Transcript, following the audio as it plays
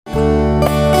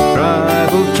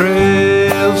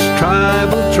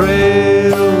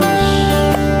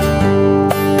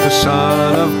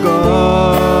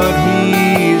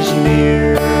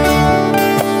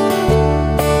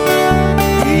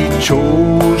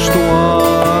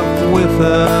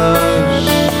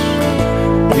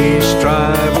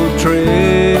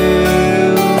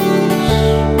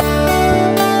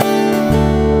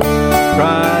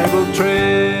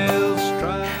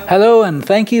Hello, and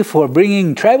thank you for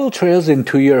bringing Tribal Trails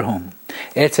into your home.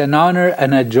 It's an honor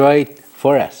and a joy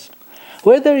for us.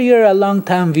 Whether you're a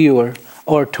long-time viewer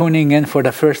or tuning in for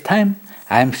the first time,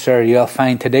 I'm sure you'll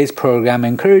find today's program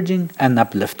encouraging and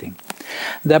uplifting.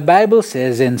 The Bible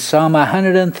says in Psalm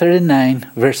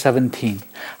 139, verse 17,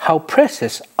 "How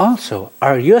precious also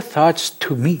are your thoughts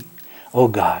to me, O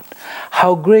God!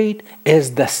 How great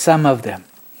is the sum of them!"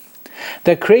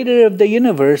 The Creator of the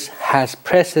universe has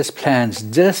precious plans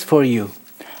just for you.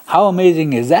 How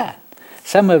amazing is that?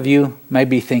 Some of you might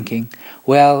be thinking,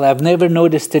 well, I've never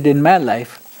noticed it in my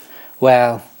life.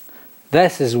 Well,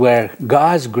 this is where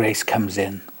God's grace comes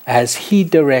in, as He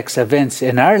directs events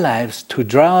in our lives to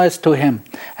draw us to Him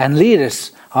and lead us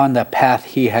on the path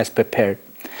He has prepared.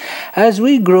 As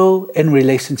we grow in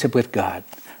relationship with God,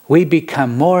 we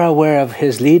become more aware of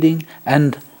His leading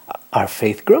and our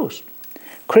faith grows.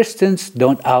 Christians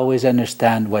don't always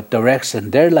understand what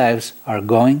direction their lives are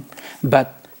going,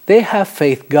 but they have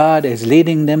faith God is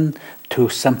leading them to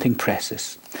something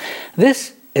precious.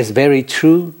 This is very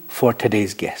true for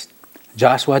today's guest,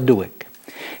 Joshua Dueck.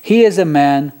 He is a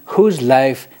man whose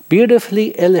life beautifully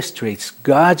illustrates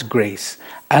God's grace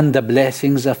and the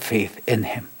blessings of faith in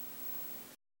Him.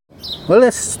 Well,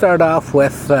 let's start off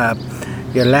with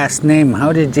your last name.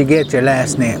 How did you get your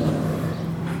last name?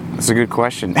 That's a good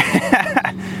question.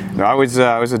 No, I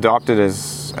was adopted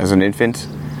as an infant,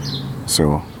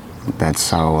 so that's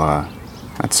how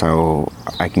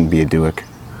I can be a Dueck.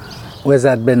 Was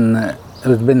that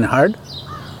been hard?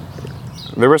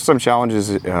 There were some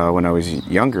challenges when I was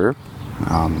younger,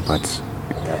 but.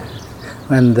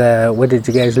 And where did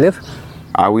you guys live?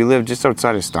 We lived just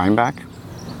outside of Steinbach.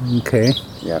 Okay.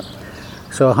 Yeah.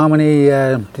 So how many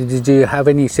did you have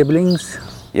any siblings?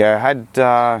 Yeah,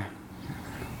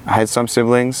 I had some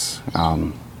siblings.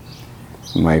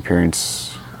 My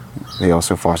parents, they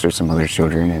also fostered some other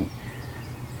children,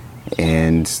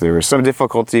 and there was some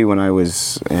difficulty when I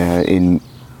was in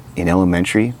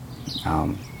elementary.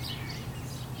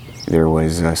 There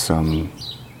was some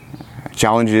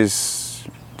challenges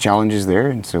there,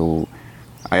 and so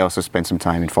I also spent some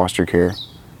time in foster care,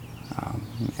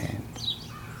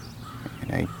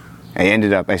 and I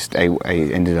ended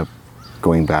up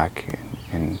going back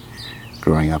and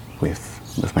growing up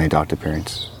with my adopted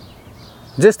parents.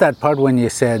 Just that part when you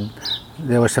said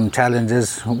there were some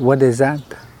challenges, what is that?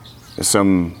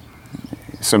 Some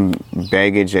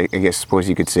baggage, I guess, suppose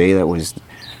you could say, that was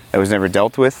never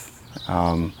dealt with.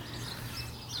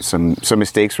 Some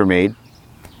mistakes were made,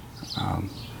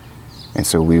 and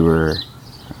so we were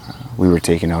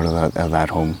taken out of that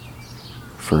home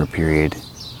for a period,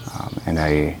 and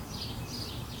I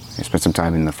spent some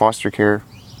time in the foster care,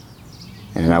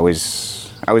 and I was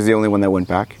the only one that went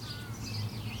back.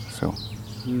 So.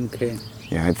 Okay.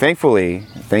 Yeah, and thankfully,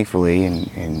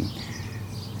 and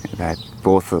that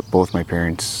both my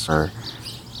parents are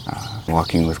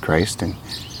walking with Christ, and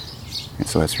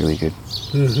so that's really good.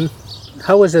 Mm-hmm.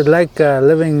 How was it like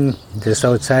living just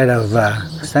outside of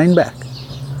Steinbach?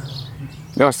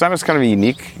 No, Steinbach's kind of a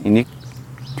unique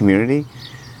community.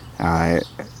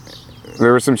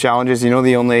 There were some challenges. You know,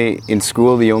 the only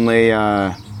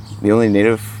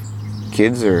Native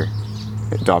kids or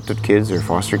adopted kids or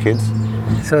foster kids.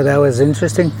 So that was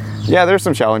interesting? Yeah, there's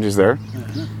some challenges there.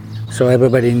 Uh-huh. So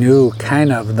everybody knew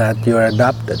kind of that you were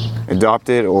adopted?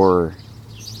 Adopted or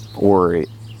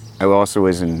I also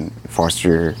was in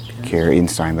foster care in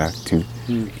Steinbach too.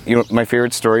 Mm. You know, my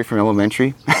favorite story from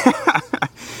elementary.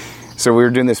 So we were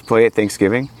doing this play at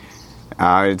Thanksgiving.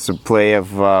 It's a play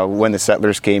of when the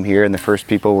settlers came here and the first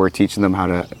people were teaching them how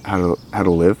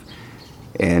to live.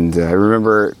 And I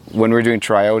remember when we were doing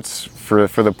tryouts for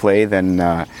the play, then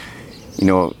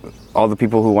all the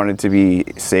people who wanted to be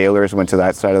sailors went to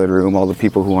that side of the room. All the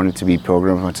people who wanted to be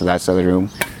pilgrims went to that side of the room.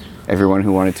 Everyone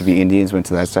who wanted to be Indians went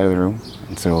to that side of the room.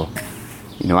 And so,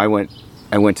 I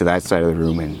went to that side of the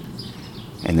room,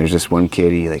 and there's this one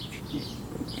kid. He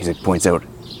points out,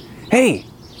 "Hey,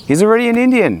 he's already an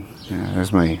Indian." That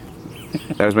was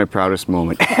my proudest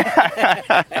moment.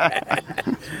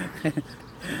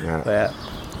 Yeah.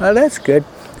 Well, that's good.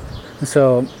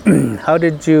 So, how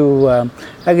did you?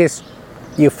 I guess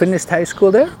you finished high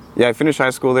school there? Yeah, I finished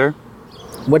high school there.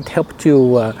 What helped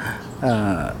you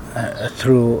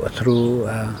through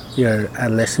your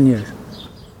adolescent years?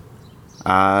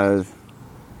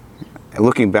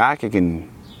 Looking back, I can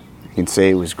say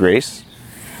it was grace.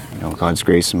 God's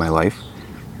grace in my life.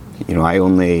 I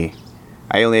only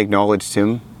acknowledged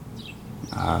Him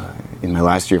in my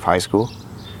last year of high school.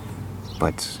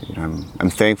 But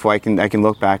I'm thankful I can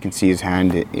look back and see His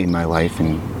hand in my life,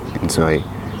 and so I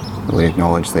really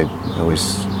acknowledge that it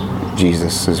was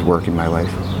Jesus' work in my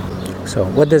life. So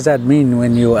what does that mean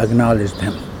when you acknowledged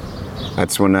him?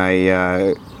 That's when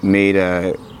I made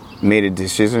a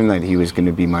decision that he was going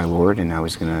to be my Lord, and I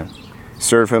was going to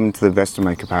serve him to the best of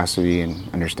my capacity and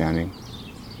understanding.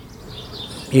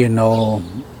 You know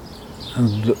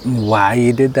why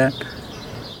you did that?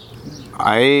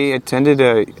 I attended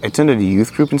a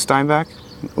youth group in Steinbach.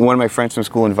 One of my friends from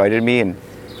school invited me, and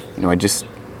I just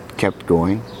kept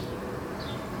going.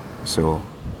 So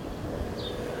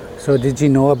did you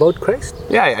know about Christ?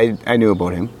 Yeah, I knew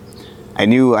about him. I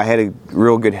knew I had a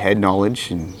real good head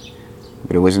knowledge,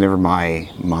 but it was never mine.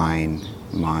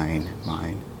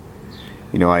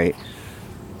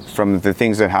 From the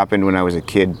things that happened when I was a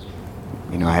kid,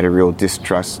 I had a real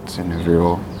distrust and a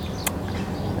real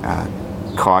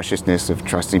cautiousness of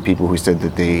trusting people who said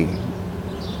that they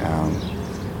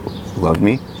loved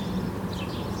me.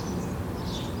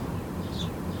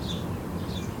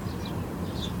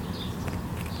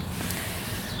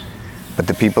 But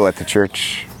the people at the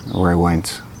church where I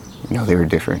went, they were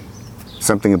different.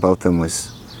 Something about them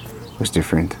was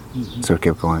different, so it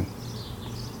kept going.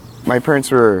 My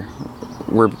parents were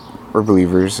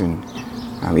believers, and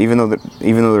even though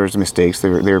there was mistakes, they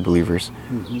were believers.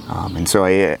 And so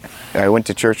I went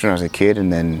to church when I was a kid,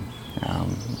 and then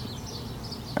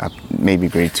up maybe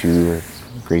grade 2 or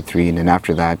grade 3, and then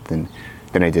after that, then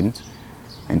I didn't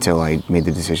until I made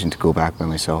the decision to go back by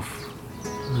myself.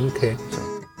 Okay.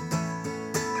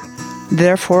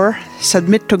 Therefore,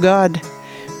 submit to God.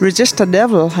 Resist the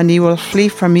devil, and he will flee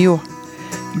from you.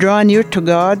 Draw near to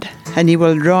God, and he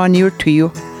will draw near to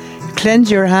you.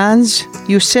 Cleanse your hands,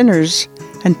 you sinners,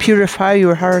 and purify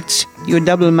your hearts, you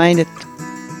double-minded.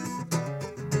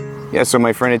 Yeah, so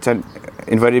my friend had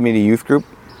invited me to youth group,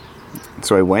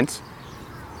 so I went.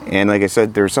 And like I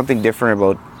said, there was something different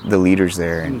about the leaders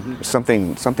there, and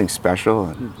something special,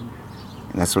 and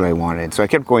that's what I wanted. So I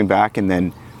kept going back, and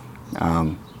then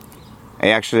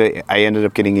I ended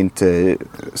up getting into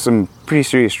some pretty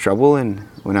serious trouble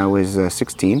when I was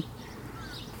 16,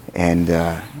 and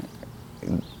I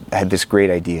had this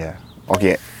great idea.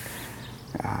 Okay,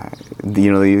 the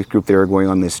youth group, they were going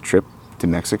on this trip to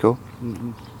Mexico,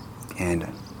 and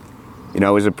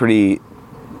I was a pretty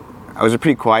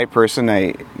quiet person.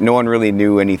 No one really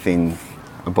knew anything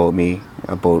about me,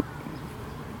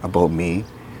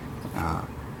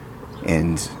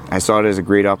 and I saw it as a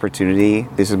great opportunity.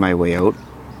 This is my way out.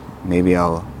 Maybe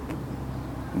I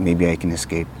can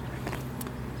escape.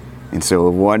 And so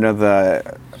one of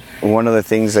the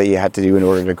things that you had to do in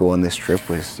order to go on this trip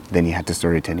was then you had to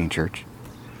start attending church.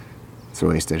 So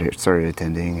I started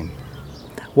attending. And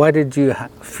why did you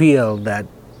feel that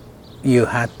you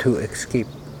had to escape?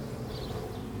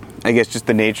 I guess just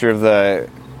the nature of the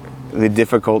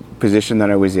difficult position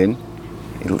that I was in.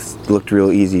 It looked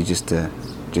real easy just to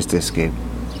escape.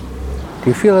 Do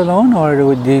you feel alone, or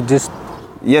did you just...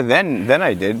 Yeah, then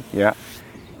I did, yeah.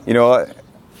 No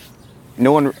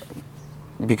one,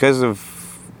 because of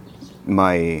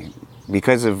my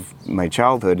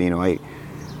childhood, I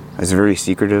was very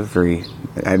secretive, I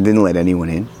didn't let anyone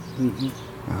in.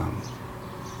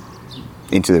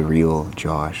 Into the real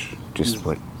Josh, just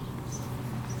what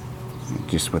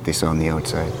they saw on the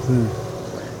outside.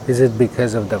 Is it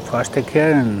because of the foster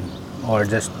care or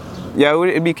just... Yeah,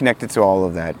 it'd be connected to all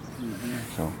of that.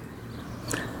 So,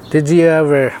 did you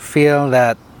ever feel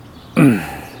that you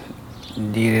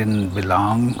didn't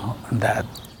belong?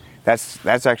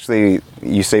 That's actually,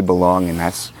 you say belong, and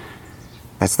that's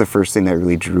the first thing that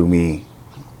really drew me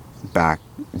to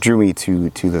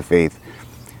the faith.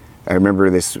 I remember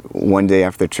this one day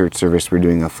after the church service, we're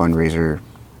doing a fundraising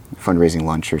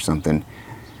lunch or something,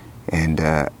 and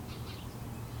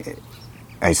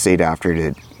I stayed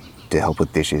after to help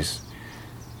with dishes,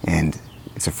 and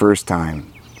it's the first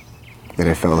time that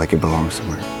I felt like it belonged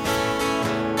somewhere.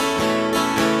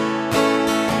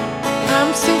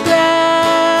 I'm so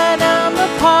glad I'm a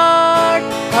part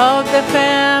of the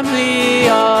family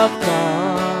of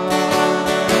God.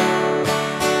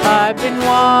 I've been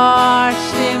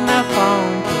washed in the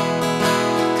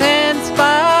fountain, cleansed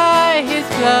by His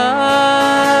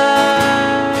blood.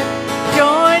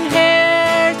 Join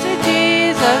heirs to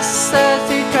Jesus as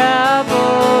we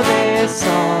travel this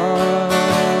earth.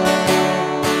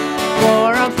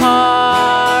 For a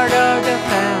part of the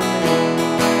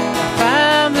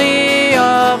family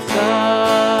of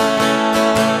God.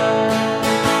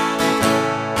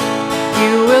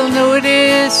 You will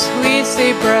notice we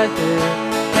say brother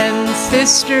and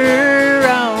sister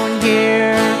around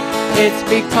here. It's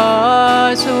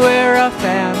because we're a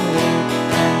family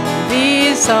and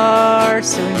these are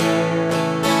so near.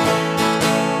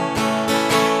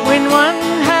 When one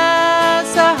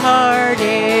has a heart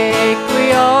heartache,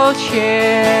 we all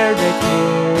share the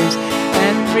tears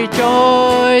and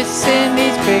rejoice in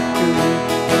His victory,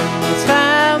 in His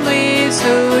family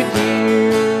so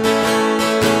dear.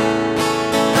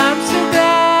 I'm so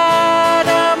glad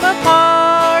I'm a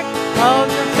part of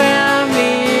the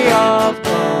family of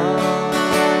God.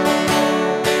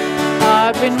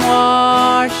 I've been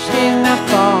washed in the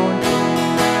fountain,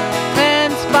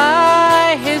 cleansed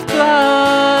by His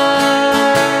blood.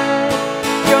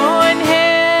 Join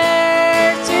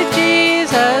hands to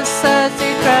Jesus as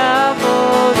He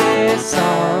traveled His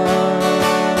earth.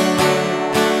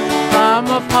 I'm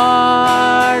a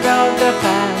part of the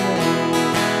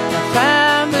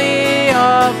family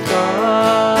of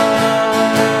God.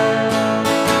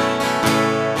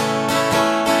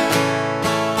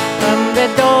 From the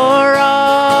door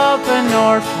of an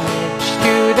orphanage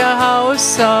to the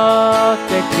house of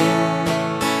the King,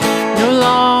 no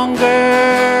longer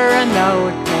an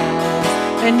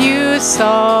outcast, a new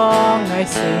song I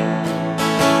sing.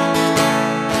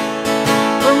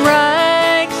 From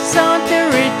rags unto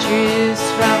riches,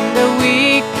 from the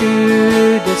weak to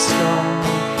the strong,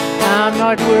 I'm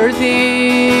not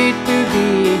worthy to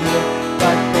be here,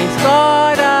 but praise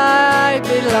God I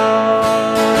belong.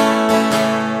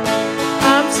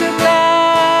 I'm so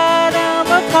glad I'm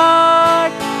a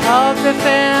part of the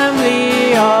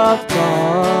family of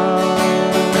God.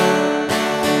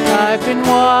 I've been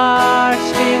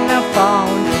washed in a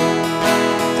fountain,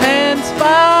 cleansed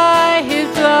by His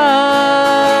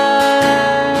blood.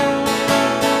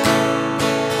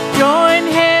 Join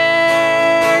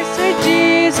hands with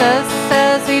Jesus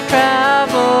as He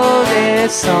traveled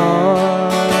His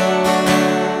song.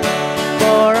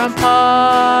 For I'm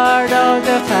part of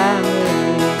the family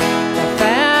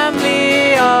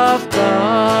of God.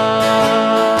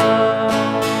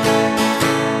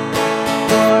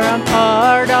 For I'm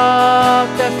part of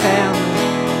the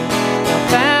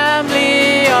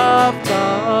family of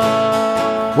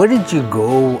God. Where did you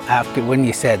go after when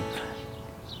you said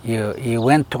you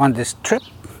went on this trip?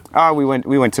 We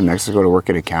went to Mexico to work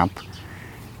at a camp,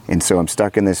 and so I'm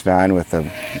stuck in this van with a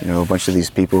bunch of these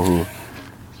people who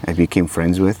I became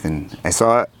friends with, and I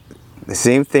saw the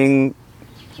same thing,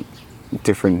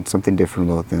 something different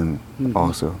about them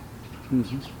also.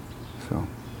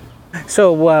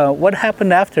 So what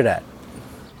happened after that?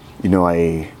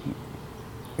 I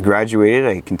graduated.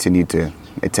 I continued to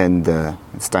attend the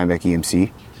Steinbeck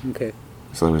EMC. Okay.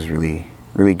 So it was really,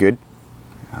 really good.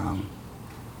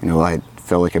 I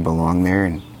felt like I belonged there.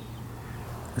 And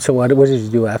so what did you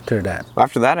do after that?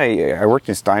 after that, I worked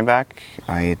in Steinbeck.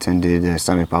 I attended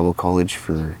Steinbeck Bible College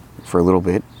for a little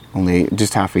bit, only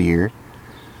just half a year.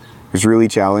 It was really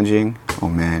challenging. Oh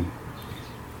man.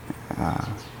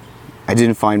 I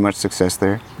didn't find much success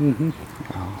there.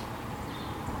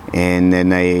 And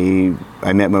then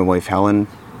I met my wife Helen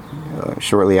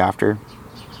shortly after,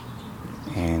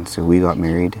 and so we got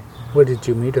married. Where did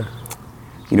you meet her?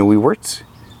 We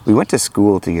went to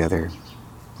school together,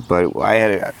 but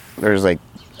I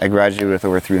graduated with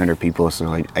over 300 people,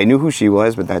 so I knew who she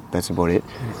was, but that's about it.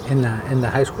 In the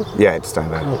high school? Yeah, it's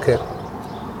Steinbeck. Okay.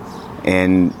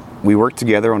 And we worked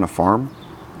together on a farm,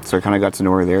 so I kind of got to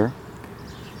know her there.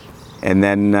 And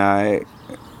then,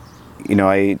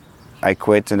 I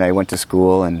quit and I went to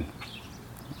school and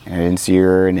I didn't see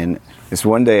her. And then this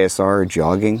one day I saw her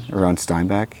jogging around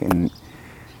Steinbeck, and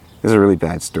this is a really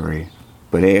bad story.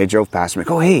 But I drove past her, I'm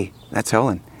like, oh, hey, that's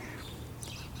Helen.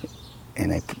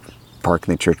 And I park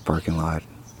in the church parking lot.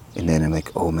 And then I'm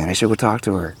like, oh man, I should go talk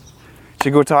to her.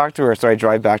 So I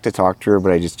drive back to talk to her,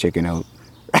 but I just chicken out.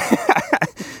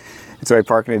 And so I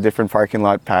park in a different parking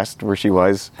lot past where she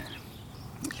was.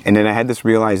 And then I had this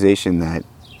realization that,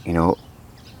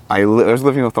 I was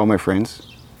living with all my friends,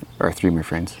 or three of my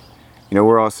friends.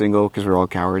 We're all single because we're all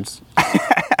cowards.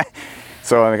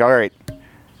 So I'm like, all right,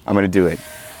 I'm going to do it.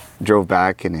 Drove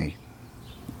back and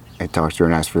I talked to her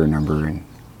and asked for her number, and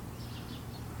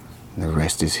the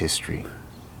rest is history.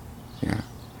 Yeah.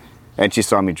 And she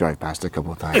saw me drive past a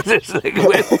couple of times. It's like,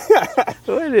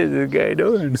 what is this guy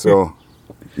doing? So,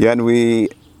 yeah, and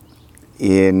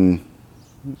in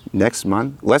next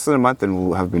month, less than a month, and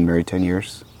we'll have been married 10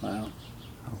 years. Wow.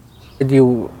 Did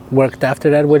you work after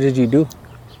that? What did you do?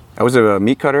 I was a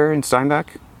meat cutter in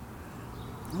Steinbeck.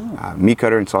 Meat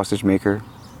cutter and sausage maker.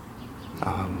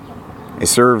 I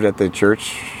served at the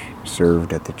church.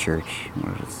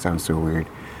 It sounds so weird.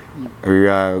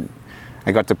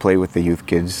 I got to play with the youth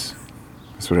kids.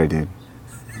 That's what I did.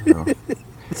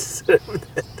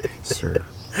 Serve.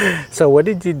 So what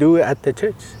did you do at the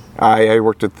church? I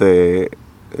worked at the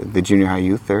junior high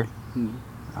youth there.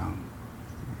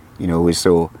 It was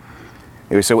so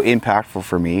it was so impactful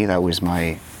for me. That was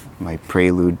my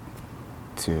prelude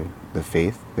to the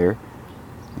faith there.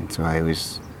 And so I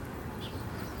was,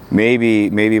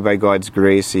 maybe by God's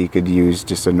grace, he could use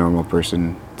just a normal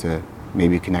person to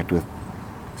maybe connect with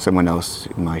someone else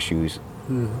in my shoes.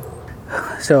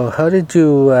 So how did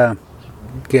you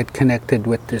get connected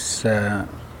with this,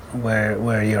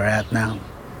 where you're at now?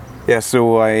 Yeah,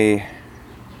 so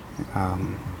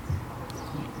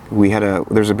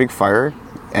there's a big fire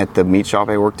at the meat shop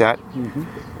I worked at.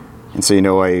 And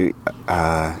so, I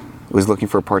was looking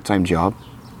for a part-time job.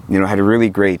 I had a really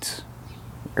great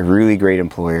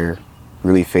employer,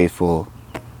 really faithful,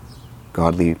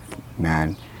 godly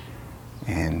man.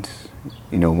 And,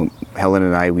 Helen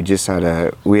and I, we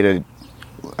had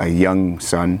a young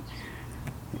son.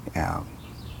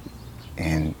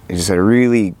 And I just had a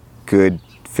really good,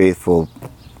 faithful,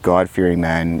 God-fearing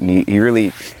man. And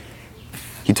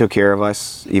he took care of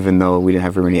us, even though we didn't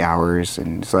have very many hours,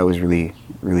 and so that was really,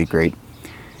 really great.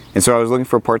 And so I was looking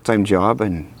for a part-time job,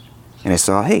 and I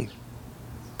saw, hey,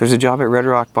 there's a job at Red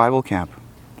Rock Bible Camp.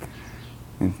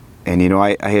 And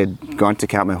I had gone to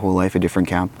camp my whole life, a different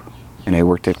camp, and I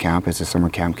worked at camp as a summer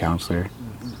camp counselor.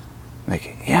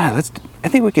 Like, yeah, I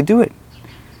think we could do it.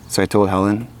 So I told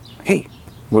Helen, hey,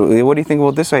 what do you think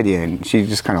about this idea? And she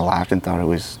just kind of laughed and thought it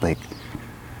was like,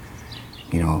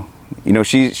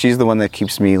 she's the one that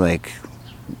keeps me like,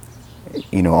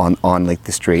 on like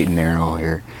the straight and narrow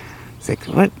here. It's like,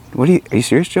 what are you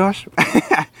serious, Josh?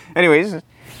 Anyways, a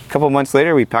couple of months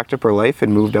later, we packed up our life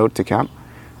and moved out to camp.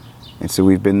 And so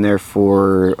we've been there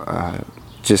for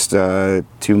just 2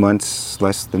 months,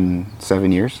 less than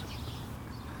 7 years.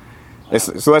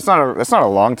 So that's not a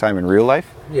long time in real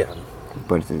life. Yeah.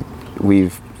 But we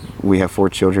have 4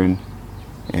 children,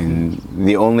 and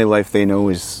the only life they know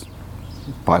is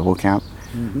Bible camp.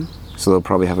 So they'll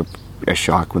probably have a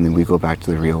shock when we go back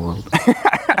to the real world.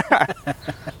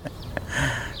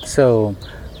 So,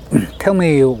 tell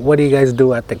me, what do you guys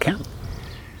do at the camp?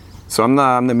 So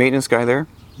I'm the maintenance guy there.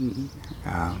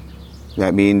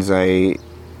 That means I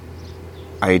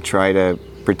try to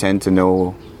pretend to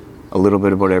know a little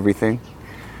bit about everything.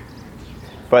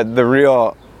 But the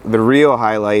real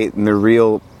highlight and the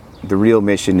real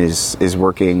mission is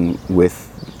working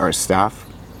with our staff,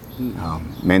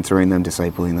 mentoring them,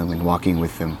 discipling them, and walking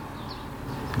with them.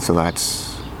 So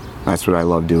that's what I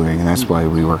love doing, and that's why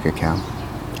we work at camp.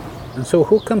 And so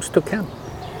who comes to camp?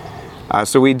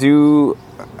 So we do,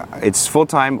 it's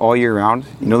full-time all year round.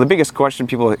 The biggest question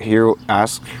people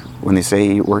ask when they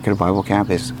say you work at a Bible camp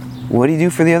is, what do you do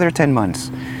for the other 10 months?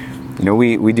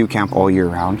 We do camp all year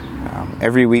round.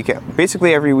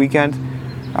 Basically every weekend,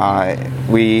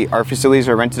 our facilities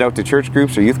are rented out to church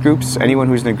groups or youth groups, anyone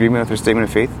who's in agreement with their statement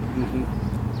of faith.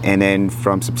 And then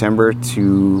from September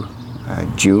to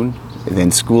June,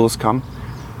 then schools come.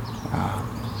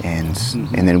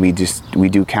 And then we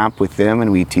do camp with them,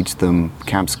 and we teach them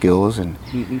camp skills, and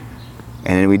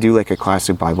then we do like a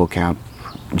classic Bible camp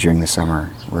during the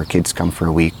summer where kids come for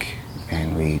a week,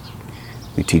 and we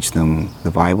teach them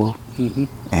the Bible,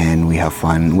 and we have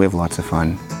fun. We have lots of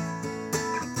fun.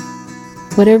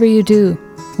 Whatever you do,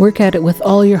 work at it with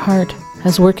all your heart,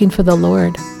 as working for the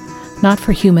Lord, not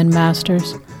for human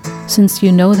masters, since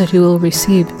you know that you will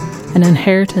receive an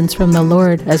inheritance from the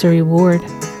Lord as a reward.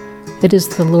 It is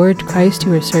the Lord Christ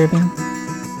you are serving.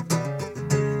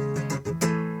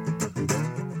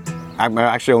 I'm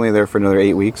actually only there for another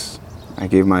 8 weeks. I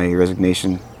gave my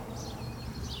resignation.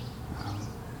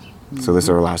 So this is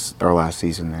our last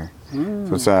season there.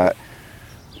 So it's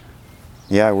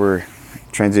we're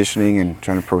transitioning and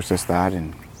trying to process that,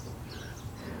 and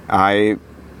I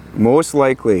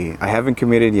haven't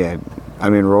committed yet.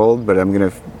 I'm enrolled, but I'm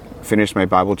gonna finish my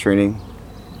Bible training.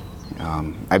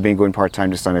 I've been going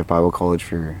part-time to Sunday Bible College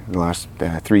for the last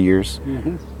 3 years.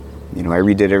 I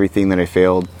redid everything that I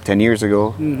failed 10 years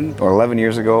ago or 11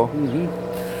 years ago.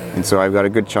 And so I've got a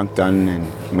good chunk done,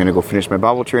 and I'm going to go finish my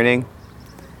Bible training.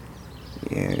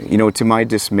 To my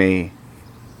dismay,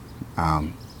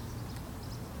 I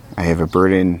have a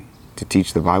burden to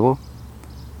teach the Bible.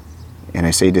 And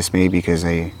I say dismay because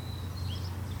if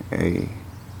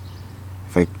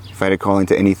I had to call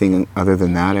into anything other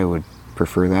than that, I would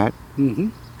prefer that.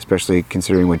 Especially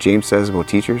considering what James says about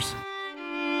teachers.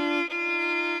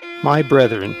 My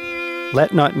brethren,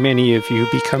 let not many of you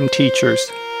become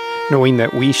teachers, knowing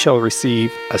that we shall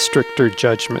receive a stricter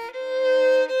judgment.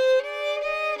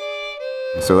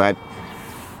 So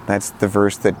that's the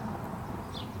verse that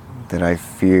I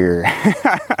fear.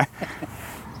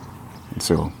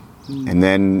 And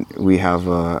then we have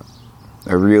a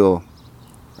real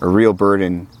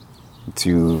burden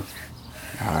to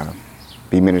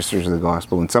be ministers of the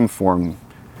gospel in some form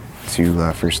to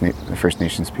the First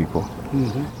Nations people.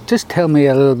 Just tell me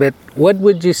a little bit, what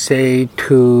would you say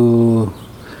to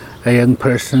a young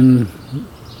person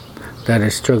that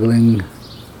is struggling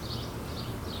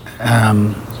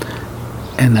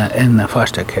in the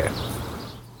foster care?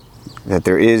 That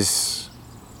there is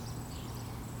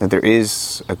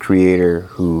a creator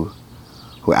who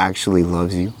actually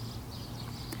loves you.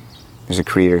 There's a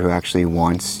creator who actually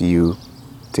wants you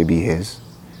to be his.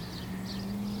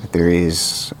 That there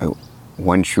is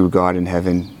one true God in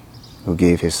heaven who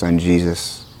gave his son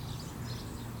Jesus,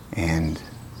 and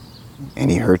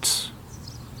he hurts.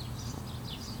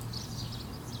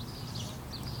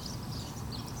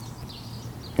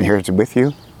 And he hurts with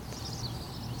you.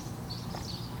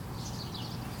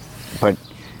 But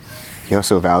he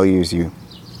also values you.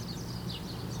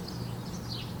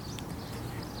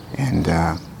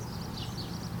 And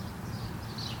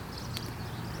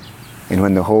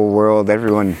when the whole world,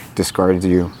 everyone discards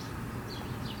you,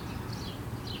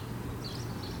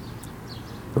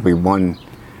 there'll be one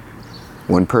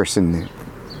person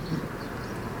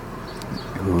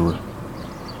who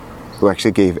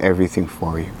actually gave everything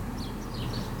for you.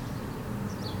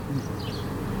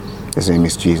 His name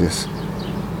is Jesus.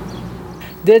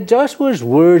 Did Joshua's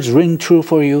words ring true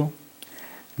for you?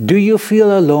 Do you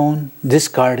feel alone,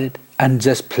 discarded, and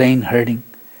just plain hurting?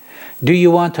 Do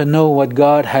you want to know what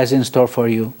God has in store for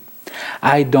you?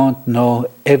 I don't know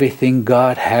everything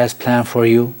God has planned for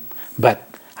you, but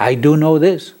I do know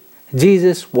this.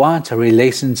 Jesus wants a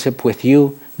relationship with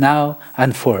you now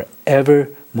and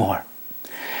forevermore.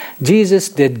 Jesus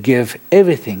did give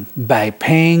everything by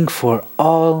paying for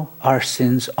all our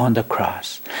sins on the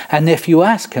cross. And if you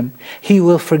ask him, he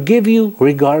will forgive you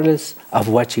regardless of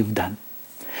what you've done.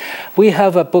 We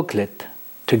have a booklet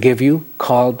to give you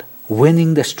called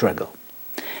Winning the Struggle.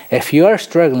 If you are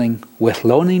struggling with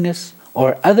loneliness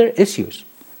or other issues,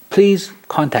 please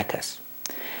contact us.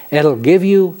 It'll give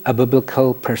you a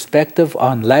biblical perspective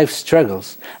on life's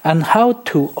struggles and how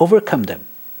to overcome them.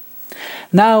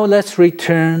 Now let's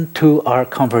return to our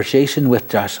conversation with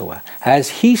Joshua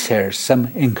as he shares some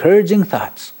encouraging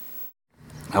thoughts.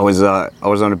 I was on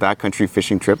a backcountry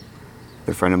fishing trip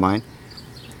with a friend of mine,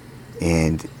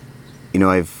 and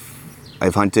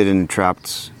I've hunted and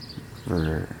trapped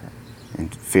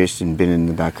and fished and been in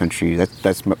the backcountry.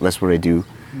 That's what I do.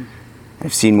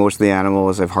 I've seen most of the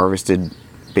animals. I've harvested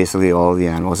basically all of the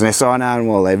animals, and I saw an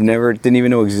animal didn't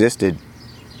even know existed.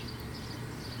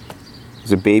 It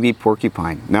was a baby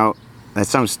porcupine. Now, that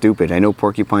sounds stupid. I know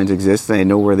porcupines exist, and I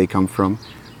know where they come from,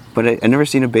 but I never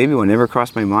seen a baby one. It never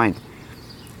crossed my mind.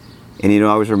 And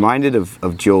I was reminded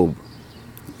of Job.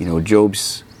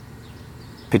 Job's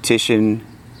petition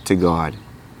to God,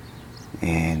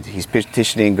 and he's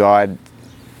petitioning God,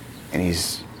 and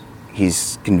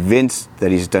he's convinced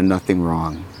that he's done nothing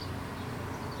wrong,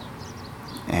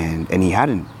 and he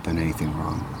hadn't done anything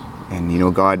wrong. And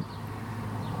God,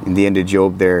 in the end of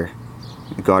Job there,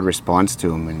 God responds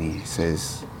to him, and he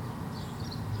says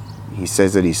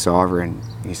that he's sovereign.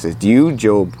 He says, "Do you,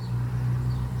 Job,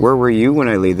 where were you when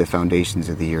I laid the foundations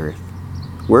of the earth?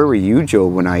 Where were you,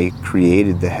 Job, when I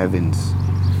created the heavens?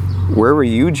 Where were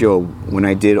you, Job, when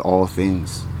I did all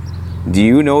things? Do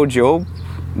you know, Job,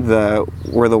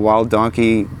 where the wild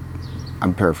donkey,"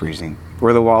 I'm paraphrasing,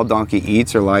 "where the wild donkey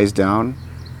eats or lies down?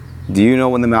 Do you know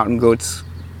when the mountain goats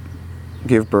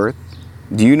give birth?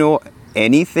 Do you know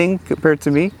anything compared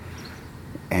to me?"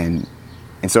 And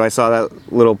so I saw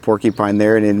that little porcupine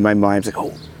there, and in my mind, I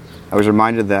was like, I was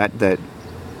reminded that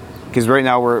because right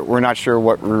now we're not sure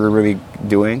what we're really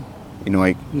doing.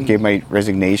 I gave my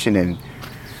resignation, and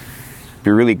it'd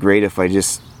be really great if I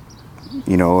just,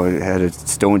 had a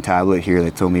stone tablet here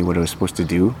that told me what I was supposed to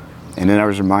do. And then I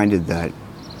was reminded that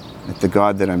the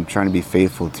God that I'm trying to be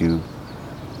faithful to,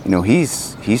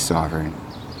 He's sovereign.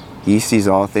 He sees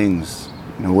all things.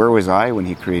 Where was I when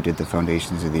He created the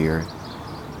foundations of the earth?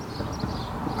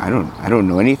 I don't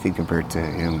know anything compared to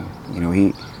Him.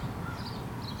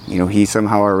 He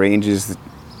somehow arranges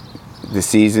the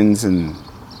seasons and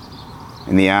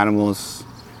the animals.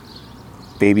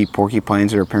 Baby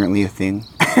porcupines are apparently a thing.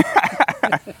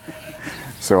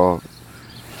 So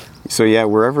yeah,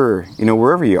 wherever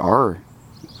you are,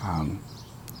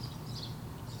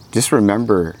 just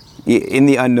remember, in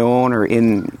the unknown or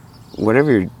in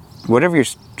whatever you're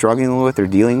struggling with or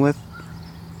dealing with,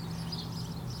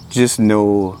 just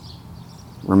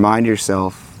remind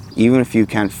yourself, even if you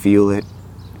can't feel it,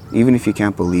 even if you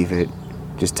can't believe it,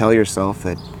 just tell yourself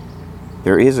that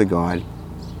there is a God,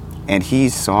 and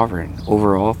He's sovereign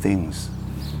over all things.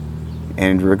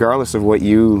 And regardless of what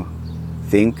you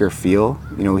think or feel,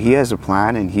 He has a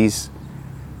plan, and He's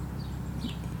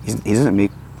he doesn't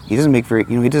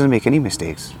make any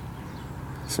mistakes.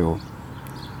 So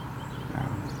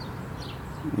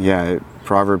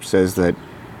Proverbs says that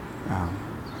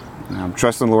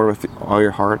trust in the Lord with all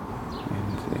your heart,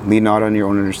 and lean not on your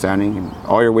own understanding, and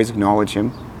all your ways acknowledge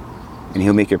Him, and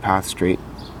He'll make your path straight.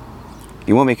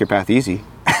 He won't make your path easy,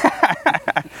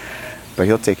 but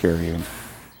He'll take care of you.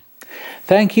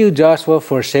 Thank you, Joshua,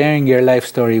 for sharing your life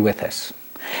story with us.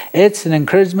 It's an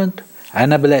encouragement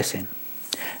and a blessing.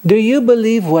 Do you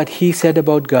believe what he said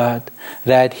about God,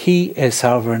 that He is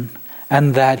sovereign,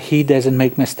 and that He doesn't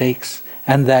make mistakes,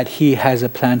 and that He has a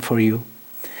plan for you?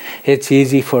 It's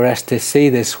easy for us to say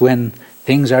this when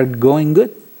things are going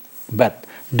good, but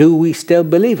do we still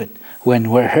believe it when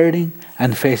we're hurting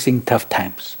and facing tough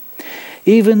times?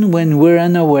 Even when we're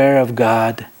unaware of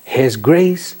God, His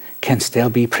grace can still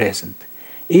be present.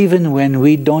 Even when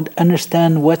we don't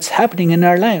understand what's happening in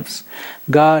our lives,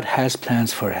 God has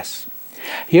plans for us.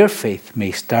 Your faith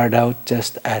may start out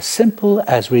just as simple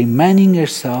as reminding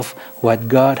yourself what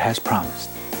God has promised.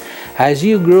 As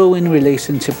you grow in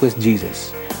relationship with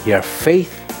Jesus, your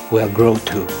faith will grow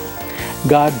too.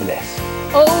 God bless.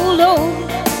 Oh Lord,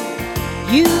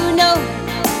 you know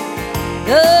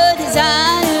the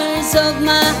desires of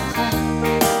my heart.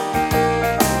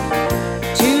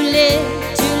 To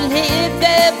live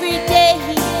every day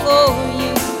for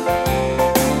you.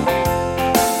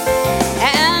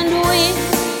 And with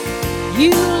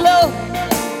you, Lord,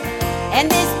 and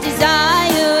this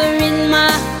desire in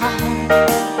my heart,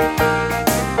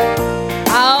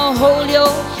 I'll hold your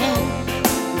hand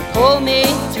and pull me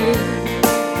through.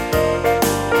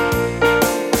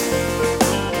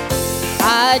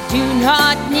 I do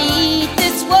not need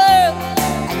this world,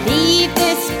 I leave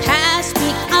this past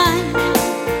behind.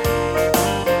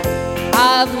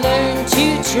 I've learned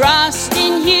to trust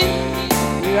in you,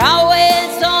 you're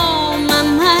always on my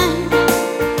mind.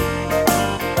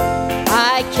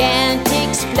 I can't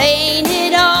explain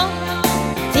it all,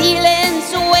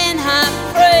 feelings when I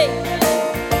pray.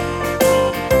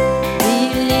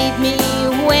 Believe me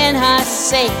when I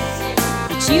say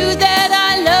it's you that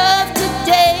I love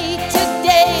today.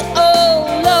 Oh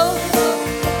Lord,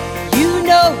 you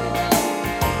know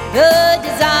the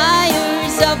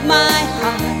desires of my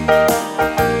heart.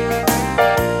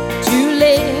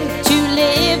 To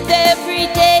live every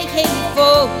day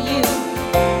for you.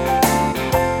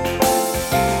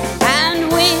 And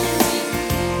with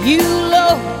you,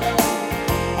 Lord,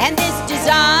 and this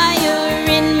desire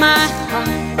in my heart,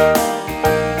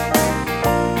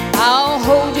 I'll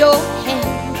hold your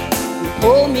hand and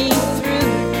pull me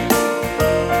through.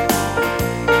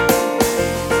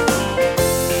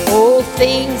 All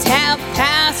things have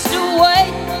passed away,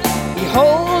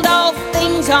 behold, all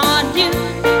things are new.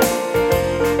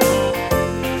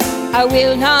 I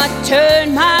will not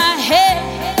turn my head,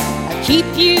 I'll keep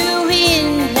you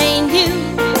in plain view.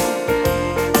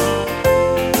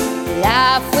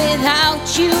 Life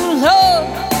without you, Lord,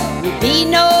 would be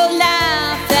no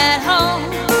life at all.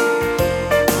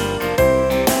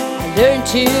 I learned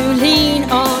to lean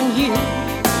on you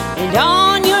and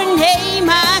on you.